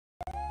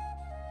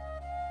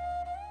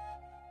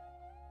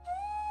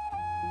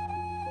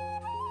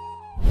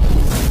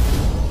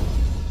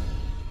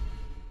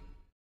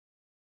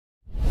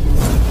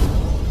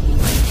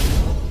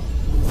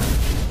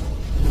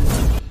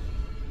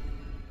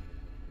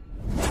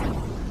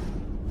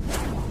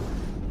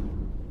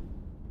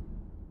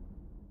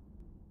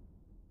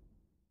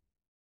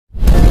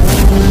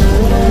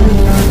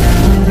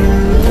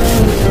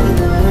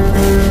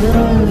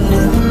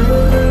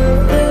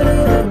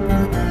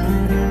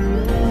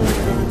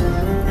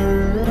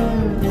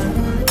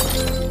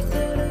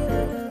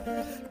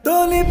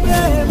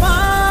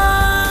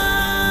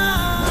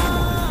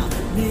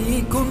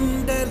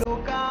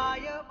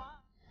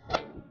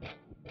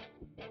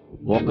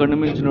ఒక్కడిని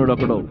మించినోడు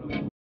ఒకడు.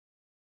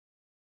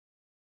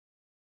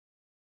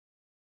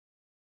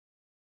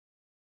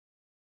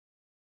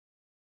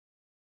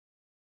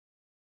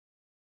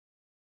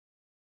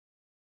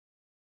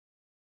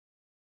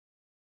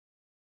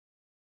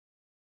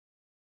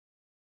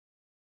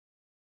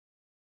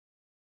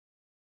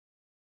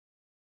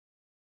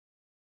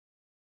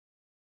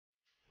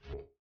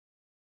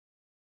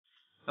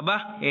 అబ్బా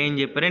ఏం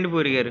చెప్పారండి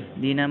పూరి గారు?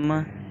 దీనమ్మ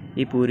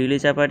ఈ పూరీలు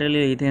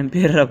చపాతీలు ఇదేం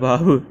పేర్రా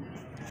బాబు.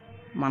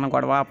 మన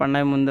గొడవ ఆపండి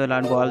ముందు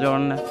ఇలాంటి గోల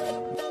చూడండి.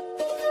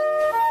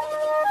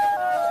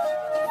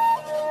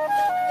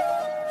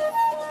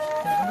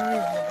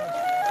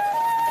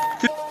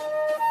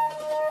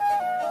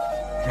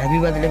 హ్యాపీ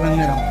బర్త్డే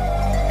బంగారం.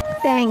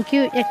 Thank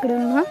you.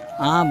 ఎక్కడున్నా?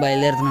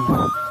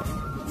 బయలుదేరుతున్నాను.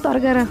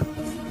 త్వరగా రా.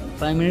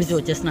 5 minutes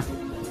వచ్చేస్తున్నా.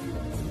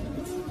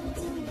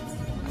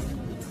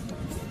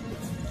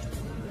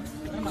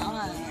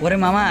 ఒరే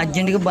మామ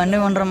అర్జెంట్గా బండి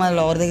ఇవ్వండిరా, మా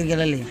లవర్ దగ్గరికి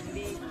వెళ్ళాలి.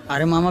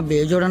 అరే మామ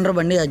బేగ్ చూడండిరా,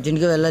 బండి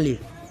అర్జెంట్గా వెళ్ళాలి.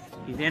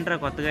 ఇదేంట్రా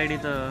కొత్త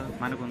గాడితో?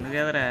 మనకు ఉంది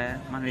కదరా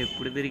మనం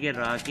ఎప్పుడు తిరిగే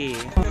రాకి.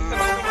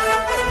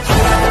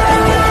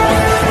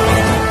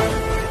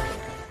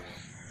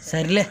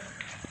 సర్లే.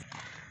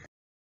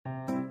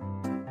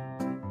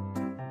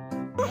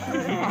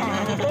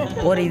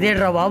 ఓరే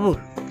ఇదేట్రా బాబు.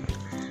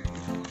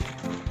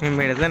 మేము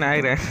పెడతా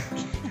నాగరా.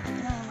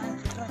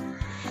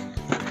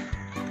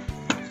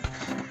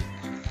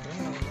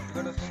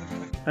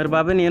 అరే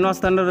బాబాయ్ నేను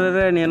వస్తాను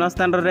రే, నేను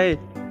వస్తాను రే.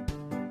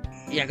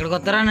 ఎక్కడికి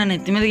వస్తారా? నన్ను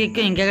ఎత్తి మీదకి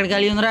ఎక్కి ఇంకెక్కడికి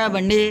కలిగి ఉందిరా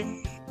బండి.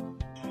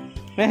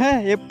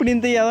 ఎప్పుడు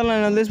ఇంత ఎదలు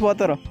నన్ను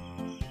వదిలేసిపోతారు.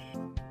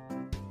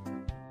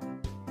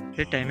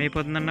 టైం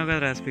అయిపోతుంది అన్నావు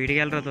కదరా, స్పీడ్కి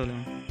వెళ్ళరా తోలు.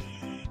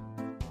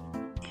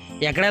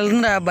 ఎక్కడ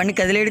వెళ్తుందిరా బండి?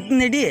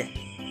 కదిలేడుతుంది ఏంటి?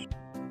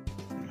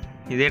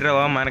 ఇదేట్రా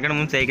బాబు మనకంటే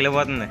ముందు సైకిల్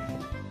అయిపోతుంది.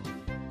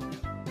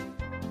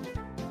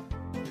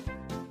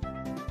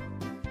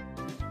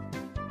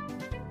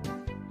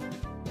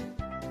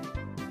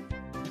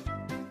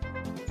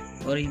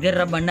 ఓరే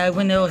ఇదేట్రా బండి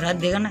ఆగిపోయింది, ఒకసారి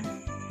దిగండి.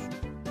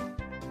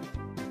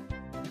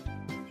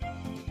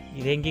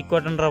 ఇదేం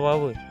కిక్కొట్టండి రా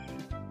బాబు.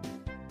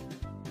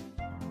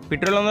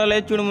 పెట్రోల్ ఉందో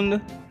లేదు చూడు ముందు.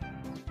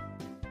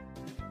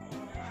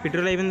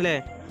 పెట్రోల్ అయిపోయిందిలే.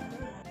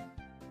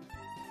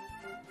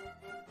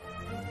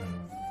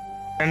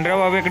 రండిరా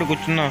బాబు ఇక్కడ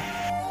కూర్చున్నావు.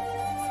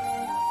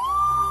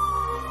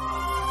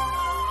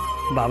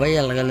 బాబాయ్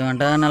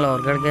వెళ్ళగలమంట నా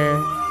లవర్ కాడికి?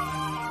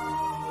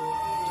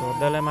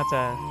 చూద్దాలే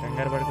మచ్చా,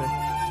 కంగారు పడుతుంది.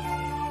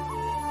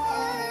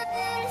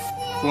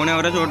 ఫోన్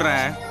ఎవరో చూడరా.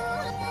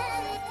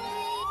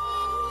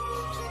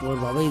 ఓ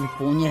బాబాయ్ ఇది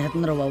ఫోన్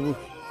చేస్తుందిరా బాబు.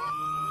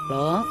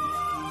 హలో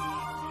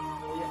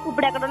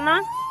ఇప్పుడు ఎక్కడున్నా?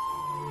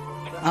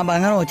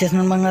 బంగారం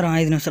వచ్చేస్తున్నాను బంగారం,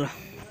 5 నిమిషాలు.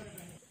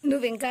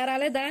 నువ్వు ఇంకా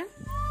రాలేదా?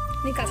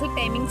 నీకు అసలు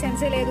టైమింగ్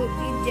సెన్సే లేదు.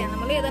 ఈ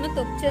జన్మలో ఏదైనా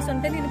తప్పు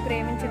చేస్తుంటే నేను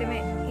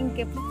ప్రేమించడమే.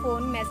 ఇంకెప్పుడు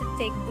ఫోన్ మెసేజ్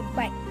చేయకు. Good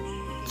bye.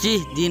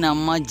 దీని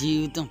అమ్మ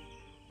జీవితం.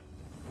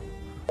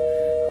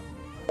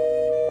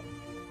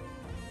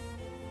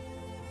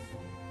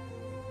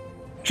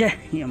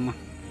 అమ్మ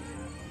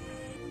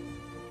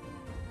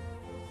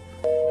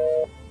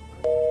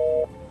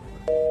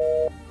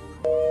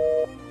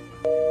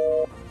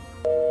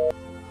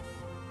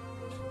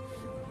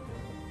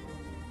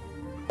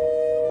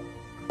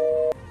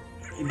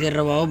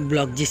ఇదేర్రా బాబు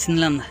బ్లాక్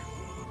చేసింది అందా.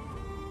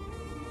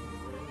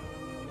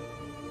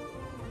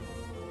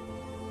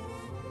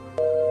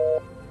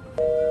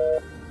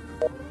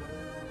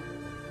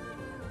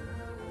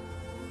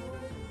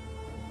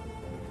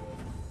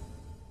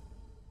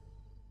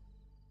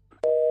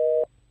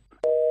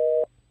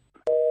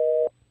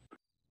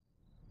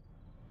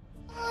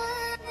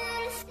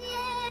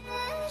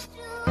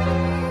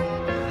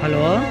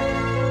 హలో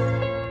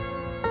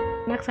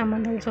నాకు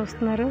సంబంధాలు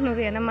చూస్తున్నారు.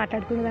 నువ్వేనా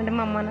మాట్లాడుకునేదంటే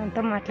మా అమ్మ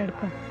నాన్నతో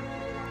మాట్లాడుకో.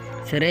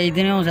 సరే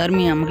అయితేనే ఒకసారి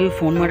మీ అమ్మకి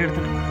ఫోన్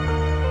మాట్లాడతాను.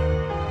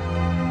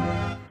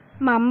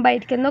 మా అమ్మ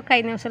బయటికి వెళ్ళి ఒక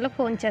 5 నిమిషాల్లో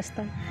ఫోన్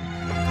చేస్తాను.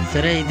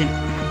 సరే అయితే.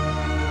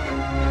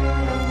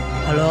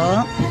 హలో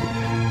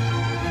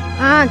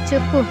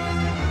చెప్పు.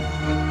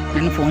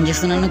 నేను ఫోన్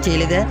చేస్తున్నాను,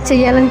 చేయలేదా?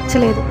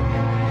 చెయ్యాలనిచ్చలేదు.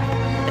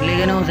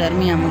 తెలియగానే ఒకసారి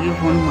మీ అమ్మకి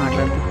ఫోన్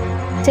మాట్లాడతాను.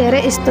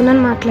 సరే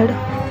ఇస్తున్నాను, మాట్లాడు.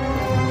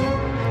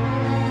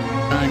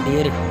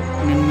 డియర్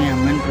నేను మీ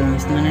అమ్మాయిని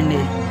ప్రేమిస్తున్నానండి.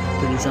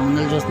 పెళ్లి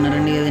సంబంధాలు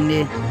చూస్తున్నారండి కదండి.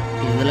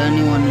 ఏదోలా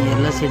 1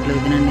 yearలో సెటిల్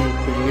అవుతానండి.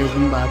 పెళ్లి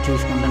చేసుకుని బాగా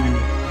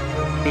చూసుకుంటానండి.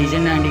 ప్లీజ్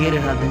అండి ఆంటీ గారు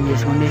అర్థం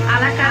చేసుకోండి.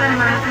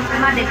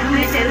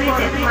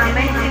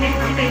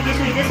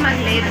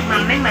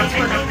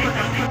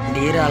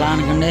 డియర్ అలా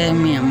అనకండి,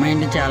 మీ అమ్మాయి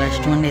అంటే చాలా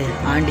ఇష్టం అండి.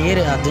 ఆంటీ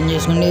గారు అర్థం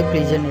చేసుకోండి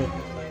ప్లీజ్ అండి.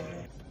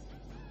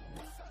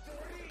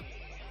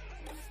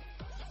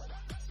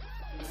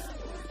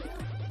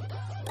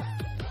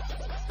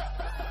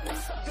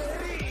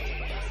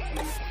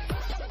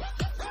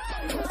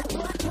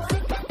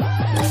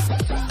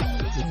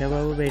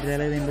 బాబు బయట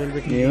రాలేదు, 2 రోజులు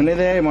పెట్టి. ఏం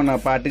లేదే, మొన్న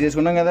పార్టీ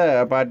చేసుకున్నాం కదా,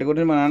 ఆ పార్టీ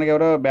గురించి మా నాన్నకి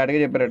ఎవరో బ్యాడ్గా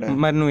చెప్పారట.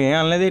 మరి నువ్వేం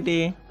అనలేదేటి?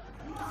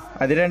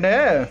 అదేంటే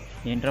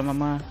ఏంట్రా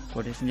మమ్మ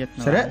కొటేషన్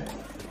చెప్తున్నా? సరే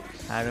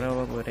ఆగ్రా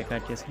బాబు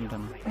రికార్డ్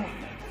చేసుకుంటాను.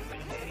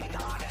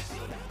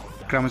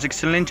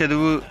 క్రమశిక్షణ లేని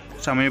చదువు,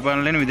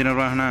 సమయపాలన లేని విధి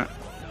నిర్వహణ,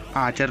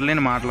 ఆచరణ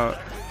లేని మాటలు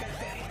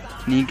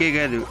నీకే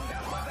కాదు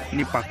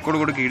నీ పక్కడు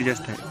కూడా కీడు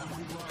చేస్తాయి.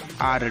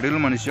 6 అడుగుల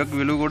మనిషి యొక్క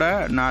విలువ కూడా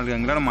 4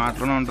 అంగుళాల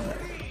మాటలోనే ఉంటుంది.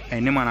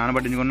 అవన్నీ మా నాన్న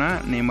పట్టించుకున్నా,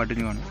 నేను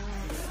పట్టించుకోను.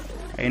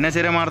 అయినా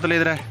సరే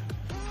మారతలేదురా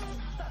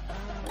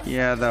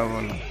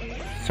యాదవ్వాళ్ళు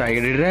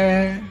సైడ్రా.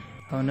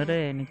 అవును రే,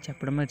 నీకు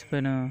చెప్పడం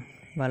మర్చిపోయాను,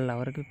 వాళ్ళ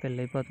ఎవరికి పెళ్ళి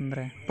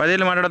అయిపోతుందిరా. 10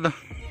 ఏళ్ళు మాట్లాడద్దాం.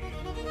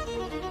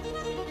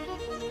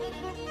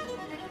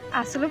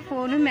 అసలు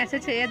ఫోన్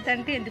మెసేజ్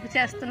చేయొద్దంటే ఎందుకు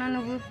చేస్తున్నావు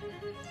నువ్వు?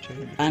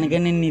 దానికే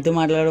నేను నీతో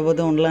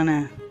మాట్లాడకపోతే ఉండలానే.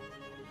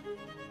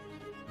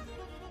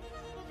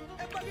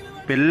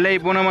 పెళ్ళి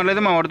అయిపోయినా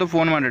మళ్ళీ మా వాడితో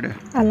ఫోన్ మాట్లాడు.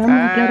 అలా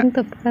మాట్లాడడం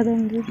తప్పు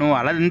కదండి. నువ్వు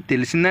అలా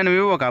తెలిసిందా?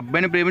 నువ్వు ఒక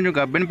అబ్బాయిని ప్రేమించి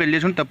ఒక అబ్బాయిని పెళ్లి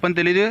చేసుకుని తప్పని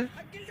తెలీదు.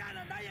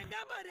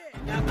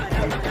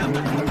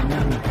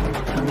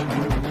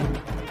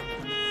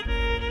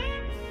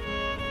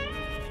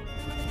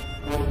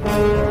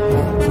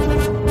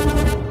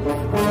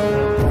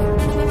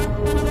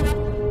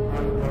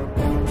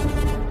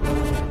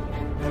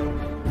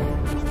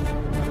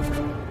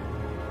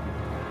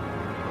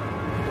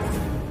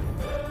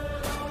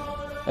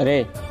 అరే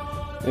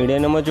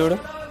వీడేనమ్మో చూడు.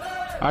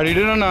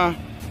 అడిగినా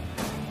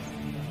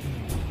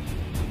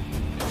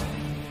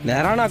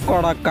లేరా నా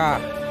కొడక్క.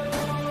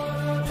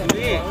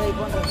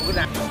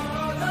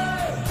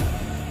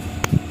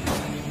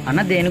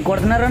 అన్న దేనికి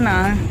కొడుతున్నారన్నా?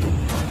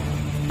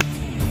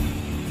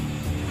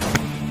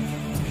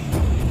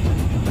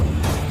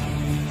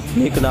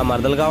 నీకు నా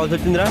మరదలు కావాల్సి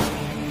వచ్చిందిరా?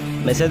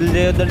 మెసేజ్లు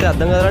చేయొద్దంటే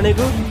అర్థం కదరా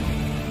నీకు?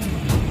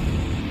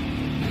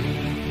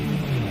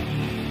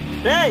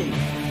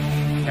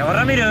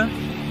 ఎవరా మీరు?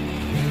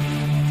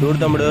 చూడు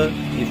తమ్ముడు,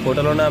 ఈ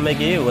ఫోటోలో ఉన్న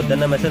అమ్మాయికి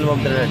వద్దన్న మెసేజ్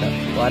పంపుతాడట.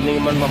 వార్నింగ్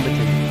ఇమ్మని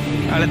పంపించింది.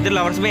 వాళ్ళిద్దరు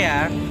లవర్స్ భయ్యా.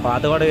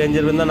 పాత కూడా ఏం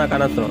జరిగిందో నాకు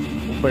అనవసరం.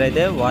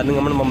 ఇప్పుడైతే వార్నింగ్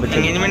ఇమ్మని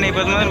పంపించింది. ఎంగేజ్మెంట్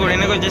అయిపోతుంది,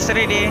 గుడికి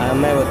వచ్చేస్తారేంటి? ఆ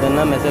అమ్మాయి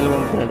వద్దన్న మెసేజ్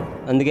పంపుతున్నాడు,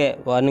 అందుకే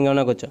వార్నింగ్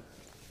ఇవ్వడానికి వచ్చా.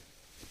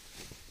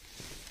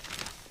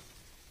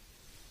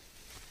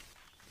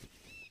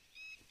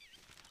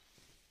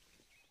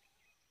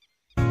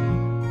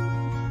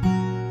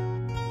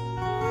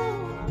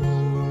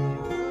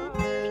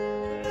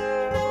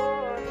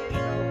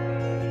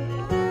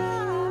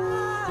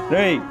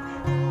 రేయ్,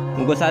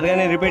 ఇంకోసారి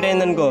కానీ రిపీట్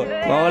అయిందనుకో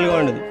మామూలుగా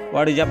ఉండదు.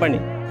 వాడికి చెప్పండి.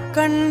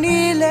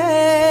 కన్నీలే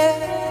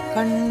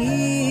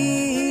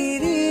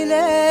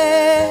కన్నీరిలే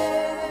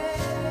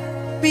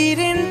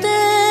పీరింతే.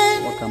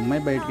 ఒక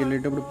అమ్మాయి బయటికి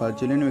వెళ్ళేటప్పుడు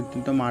పరిచయం లేని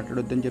వ్యక్తులతో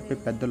మాట్లాడొద్దని చెప్పే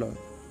పెద్దలు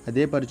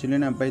అదే పరిచయం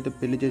లేని అబ్బాయితో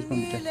పెళ్లి చేసి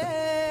పంపించేస్తారు.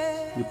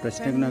 ఈ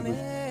ప్రశ్నకు నాకు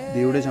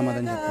దేవుడే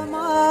సమాధానం చెప్పాలి.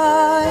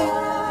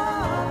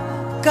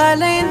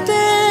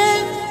 கலைந்தே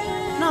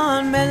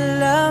நான்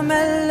மெல்ல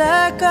மெல்ல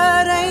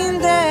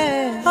கரைந்தே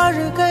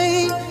அழுகை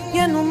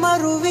எனும்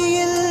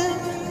அருவியில்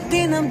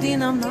தினம்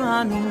தினம்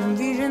நானும்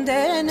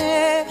விழுந்தேனே.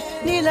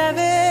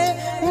 நிலவே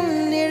உன்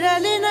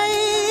நிழலினை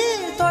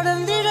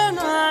தொடர்ந்திட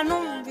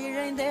நானும்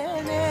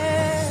விழைந்தேனே.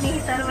 నీ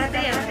తర్వాత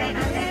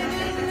ఎవరైనా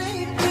నీ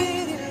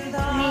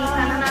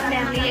కన్నా నా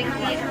ఫ్యామిలీ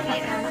ఎక్కువ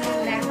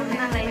లేకపోతే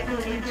నా లైఫ్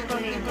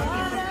ఊహించుకోలేదు.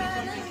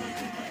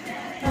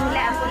 నువ్వు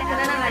లేకపోతే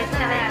కదా నా లైఫ్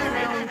చాలా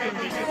యాక్టివ్గా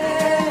ఉంటుంది.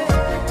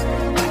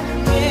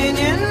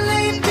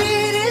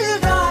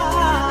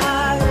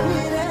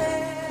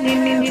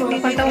 నేను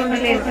చూడకుండా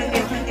ఉండలేదు.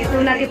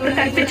 నువ్వు నాకు ఇప్పుడు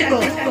కనిపించుకో.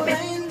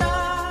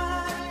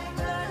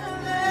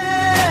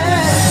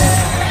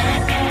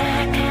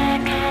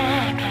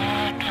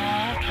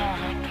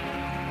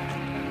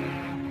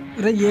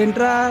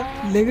 ఏంట్రా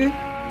లేగు.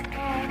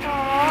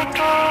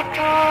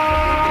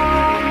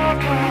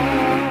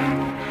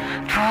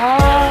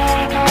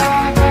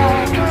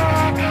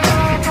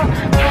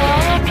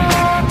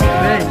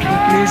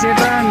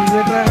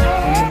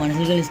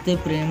 మనుషులు కలిస్తే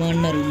ప్రేమ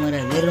అన్నారు, మరి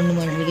అదే 2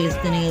 మనుషులు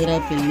కలిస్తేనే కదరా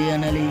పెళ్ళి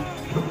అనాలి.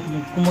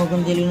 ముక్కు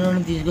ముఖం తెలియని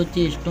వాడిని తీసుకొచ్చి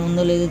ఇష్టం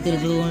ఉందో లేదో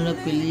తెలుసుకోకుండా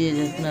పెళ్లి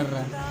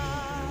చేసేస్తున్నారా.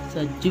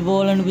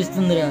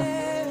 చచ్చిపోవాలనిపిస్తుందిరా.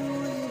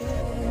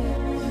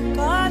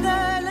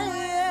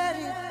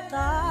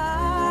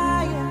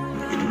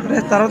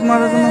 తర్వాత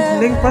మాట్లాడుతున్నాం.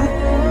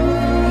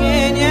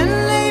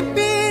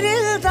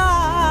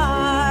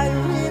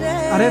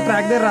 అరే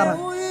ట్రాక్ దగ్గర రారా.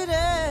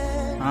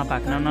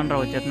 పక్కన ఉన్నాను రా,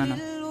 వచ్చేస్తున్నాను.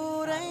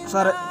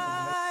 సరే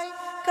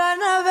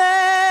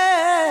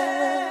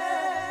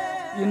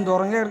ఈయన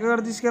దూరంగా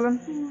ఎక్కడికి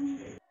తీసుకెళ్ళండి.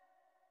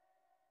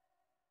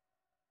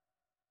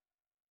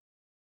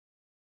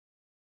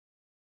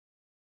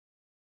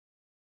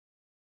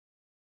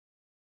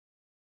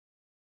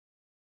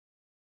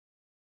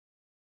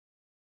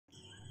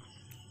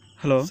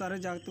 హలో, సరే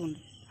జాగ్రత్త ఉండి.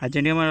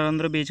 అర్జెంట్గా మన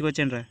అందరూ బీచ్కి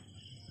వచ్చాను రా.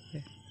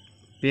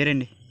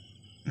 పేరండి.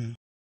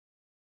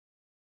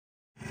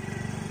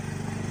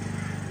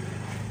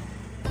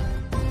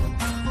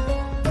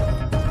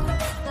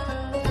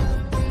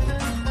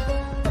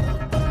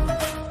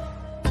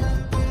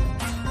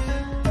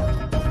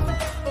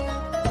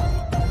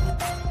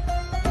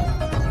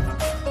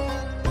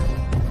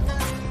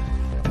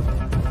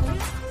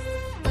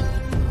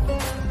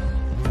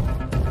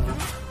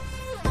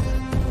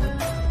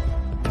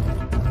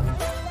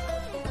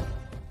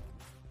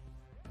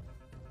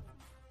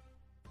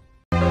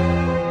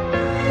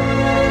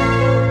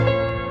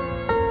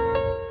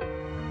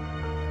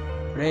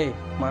 రే,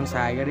 మన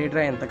సాగర్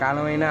ఏంట్రా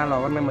ఎంతకాలం అయినా ఆ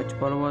లవర్ని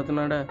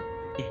మర్చిపోలేకపోతున్నాడు.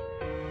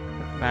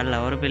 వాళ్ళ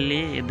ఎవరు పెళ్ళి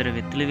ఇద్దరు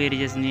వ్యక్తులు వేరు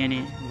చేసింది అని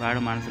వాడు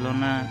మనసులో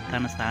ఉన్న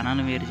తన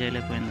స్థానాన్ని వేరు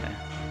చేయలేకపోయిందిరా.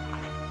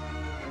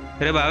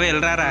 రే బాబు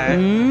వెళ్ళరారా.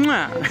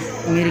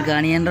 మీరు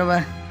కానియండి రా.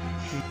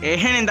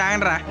 ఏహే నేను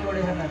తాగనరా.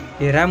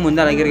 ఏరా ముందు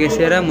అలాగే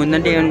వేసారా,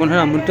 ముందంటే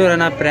ఏమనుకుంటున్నారు అమృతరా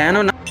నా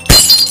ప్రాణం.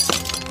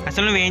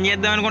 అసలు నువ్వేం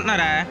చేద్దాం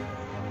అనుకుంటున్నారా?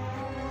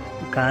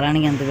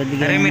 కాలానికి ఎంత పెద్ద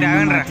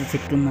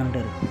శక్తి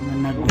ఉందంటారు. మరి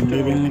నాకు గుండె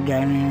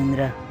గాయం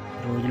ఏమైందిరా?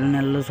 రోజులు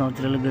నెలలు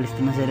సంవత్సరాలు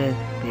గడుస్తున్నా సరే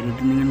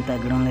పెరుగుతుంది కానీ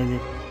తగ్గడం లేదు.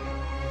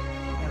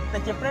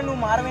 చెప్పినా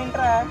నువ్వు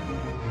మారవేంట్రా?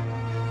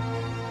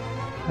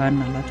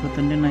 అలా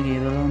చూస్తుంటే నాకు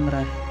ఏదో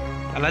ఉందిరా.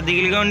 అలా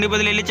దిగులుగా ఉండి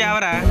బదులు వెళ్ళి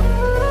చావరా.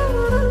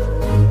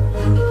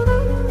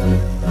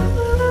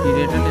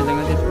 ఇదేంటో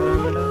నిజంగా తెచ్చుకోవాలి.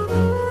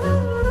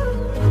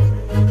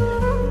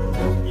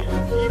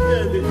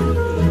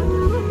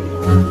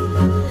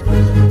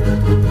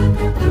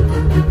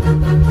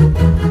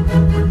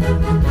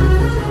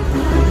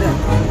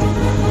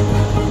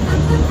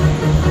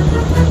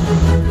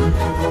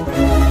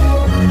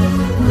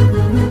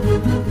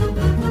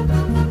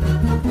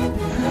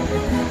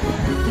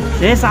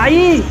 ఏ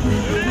సాయి,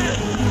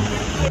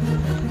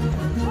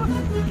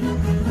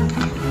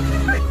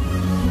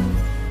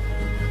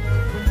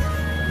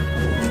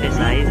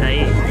 సాయి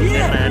సాయి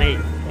రే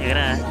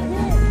ఎగరా.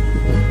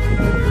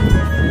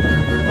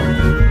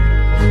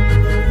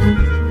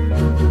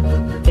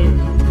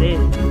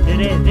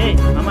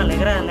 అమ్మ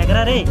లెగరా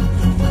లెగరా రే.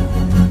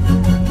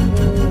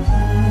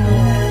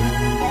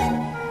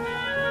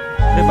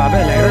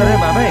 బాబాయ్ లేగరా రే.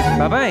 బాబాయ్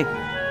బాబాయ్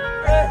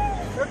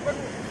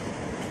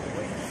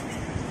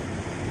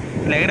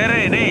లెగరా రే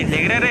రే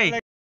లెగరా రే.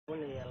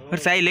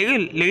 సాయి లెగి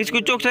లెగిసి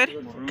కూర్చో ఒకసారి.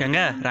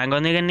 గంగా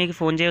రాంగోంది కానీ నీకు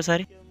ఫోన్ చేయ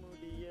ఒకసారి.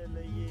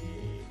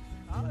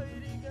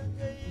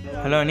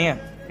 హలో అనియా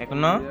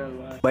ఎక్కడున్నావు?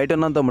 బయట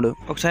ఉన్నాను తమ్ముడు.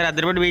 ఒకసారి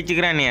అద్దరిపట్టి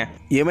బీచ్కి రా అనియా.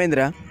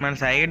 ఏమైందిరా? మన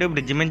సాయిగడ్డు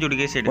బ్రిడ్జి మీద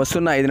చుడికేసాడు.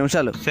 వస్తున్నా 5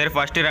 నిమిషాలు. సరే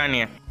ఫస్ట్ రా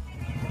అనియా.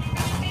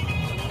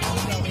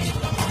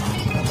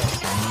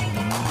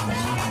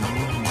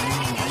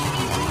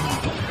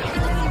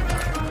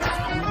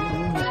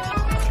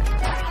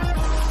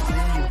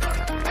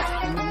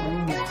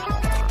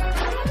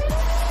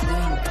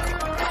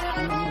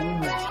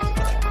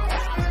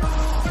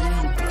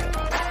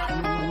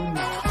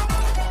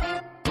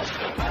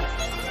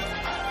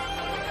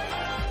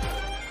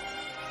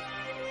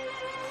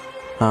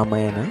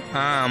 అమ్మాయేనా?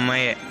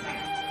 అమ్మాయే.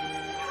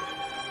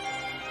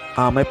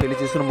 ఆ అమ్మాయి పెళ్లి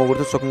చేసుకుని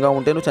మొగుడుతో సుఖంగా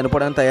ఉంటే నువ్వు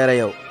చనిపోవడానికి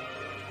తయారయ్యావు.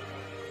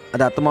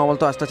 అది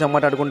అత్తమామలతో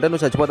అష్టచమ్మట ఆడుకుంటే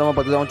నువ్వు చచ్చిపోతామో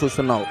బతుకుదామని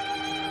చూస్తున్నావు.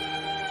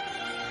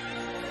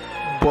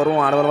 పూర్వం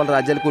ఆడవాళ్ళ వాళ్ళ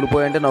రాజ్యాలు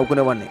కూలిపోయాయంటే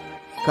నవ్వుకునేవాడిని,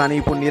 కానీ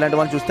ఇప్పుడు నీలాంటి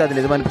వాళ్ళని చూస్తే అది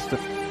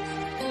నిజమనిపిస్తుంది.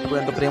 ఇప్పుడు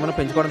ఎంత ప్రేమను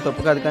పెంచుకోవడం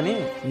తప్పు కాదు, కానీ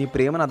నీ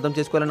ప్రేమను అర్థం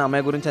చేసుకోవాలని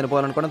అమ్మాయి గురించి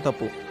చనిపోవాలనుకోవడం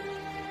తప్పు.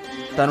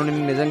 తను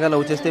నిన్ను నిజంగా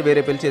లవ్ చేస్తే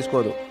వేరే పెళ్లి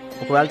చేసుకోదు.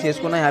 ఒకవేళ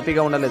చేసుకున్నా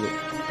హ్యాపీగా ఉండలేదు.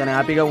 తను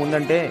హ్యాపీగా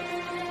ఉందంటే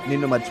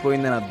నిన్ను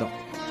మర్చిపోయిందని అర్థం.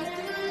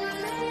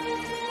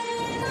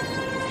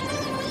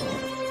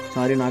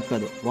 సారీ నాకు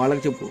కాదు,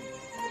 వాళ్ళకి చెప్పు.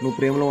 నువ్వు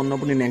ప్రేమలో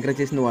ఉన్నప్పుడు నిన్ను ఎంకరేజ్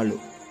చేసిన వాళ్ళు,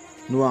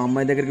 నువ్వు ఆ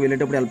అమ్మాయి దగ్గరికి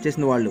వెళ్ళేటప్పుడు హెల్ప్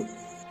చేసిన వాళ్ళు,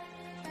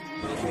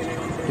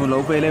 నువ్వు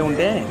లవ్ ఫెయిల్ అయి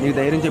ఉంటే నీకు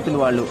ధైర్యం చెప్పింది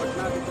వాళ్ళు,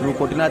 నువ్వు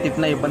కొట్టినా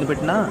తిట్టినా ఇబ్బంది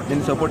పెట్టినా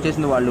నిన్ను సపోర్ట్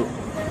చేసింది వాళ్ళు,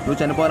 నువ్వు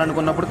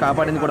చనిపోవాలనుకున్నప్పుడు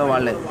కాపాడింది కూడా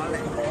వాళ్ళే.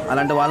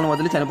 అలాంటి వాళ్ళని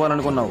వదిలి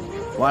చనిపోవాలనుకున్నావు,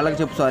 వాళ్ళకి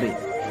చెప్పు సారీ.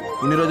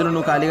 ఇన్ని రోజులు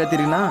నువ్వు ఖాళీగా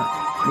తిరిగినా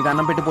నీకు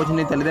అన్నం పెట్టి పోసిన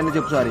నీ తల్లిదండ్రులు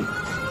చెప్పు సారీ.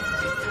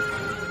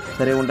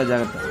 సరే ఉంటా,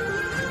 జాగ్రత్త.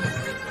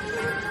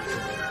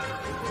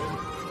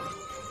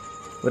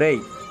 ఒరేయ్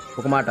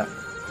ఒక మాట,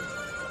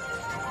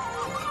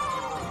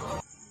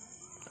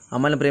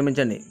 అమ్మాయిని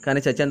ప్రేమించండి కానీ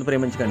చచ్చేంత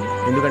ప్రేమించకండి.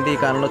 ఎందుకంటే ఈ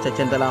కాలంలో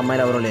చచ్చేంతలా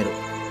అమ్మాయిలు ఎవరూ లేరు.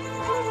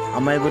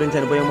 అమ్మాయి గురించి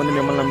చనిపోయే ముందు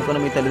మిమ్మల్ని నమ్ముకున్న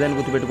మీ తల్లిదండ్రులు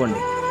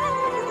గుర్తుపెట్టుకోండి.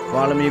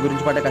 వాళ్ళు మీ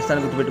గురించి పడే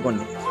కష్టాన్ని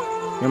గుర్తుపెట్టుకోండి.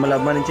 మిమ్మల్ని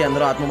అభిమానించి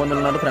అందరూ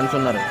ఆత్మబంధువులు ఉన్నారు, ఫ్రెండ్స్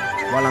ఉన్నారు,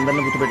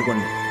 వాళ్ళందరినీ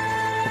గుర్తుపెట్టుకోండి.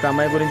 ఒక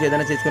అమ్మాయి గురించి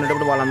ఏదైనా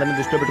చేసుకునేటప్పుడు వాళ్ళందరినీ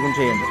దృష్టిలో పెట్టుకుని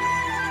చేయండి.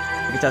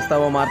 ఇక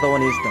చేస్తావో మారుతావో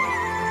నీ ఇష్టం.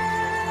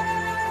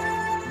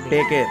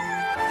 Take care.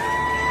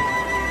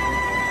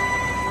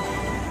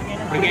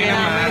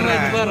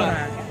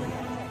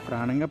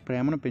 ప్రాణంగా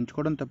ప్రేమను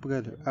పెంచుకోవడం తప్పు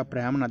కాదు, ఆ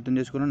ప్రేమను అర్థం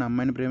చేసుకోవడం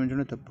అమ్మాయిని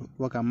ప్రేమించడం తప్పు.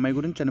 ఒక అమ్మాయి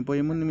గురించి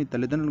చనిపోయే ముందు మీ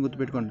తల్లిదండ్రులను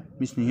గుర్తుపెట్టుకోండి,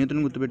 మీ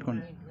స్నేహితులను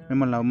గుర్తుపెట్టుకోండి,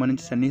 మిమ్మల్ని లవ్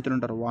నుంచి సన్నిహితులు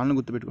ఉంటారు వాళ్ళని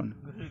గుర్తుపెట్టుకోండి.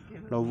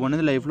 లవ్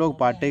అనేది లైఫ్లో ఒక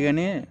పార్టే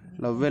కానీ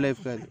లవ్వే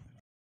లైఫ్ కాదు.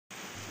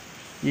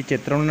 ఈ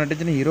చిత్రంలో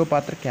నటించిన హీరో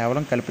పాత్ర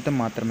కేవలం కల్పితం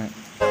మాత్రమే.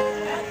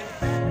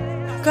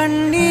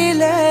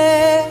 కన్నీలే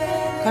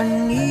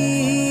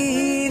కన్నీరిలే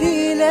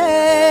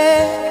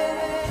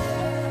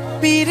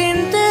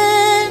பிரிந்தே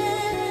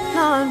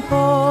நான்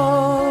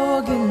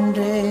போகின்றேன்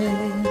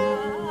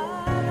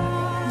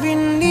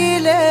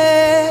விண்ணிலே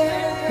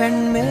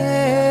பெண்மேகமாய்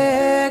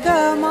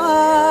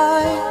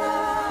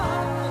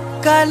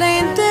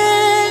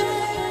கலைந்தேன்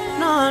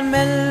நான்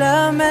மெல்ல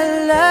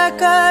மெல்ல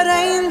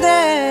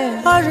கரைந்தேன்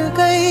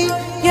அழுகை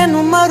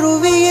எனும்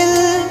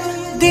அருவியில்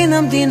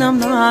தினம் தினம்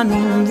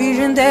நானும்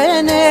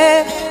விழுந்தேனே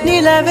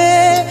நிலவே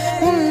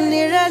உன்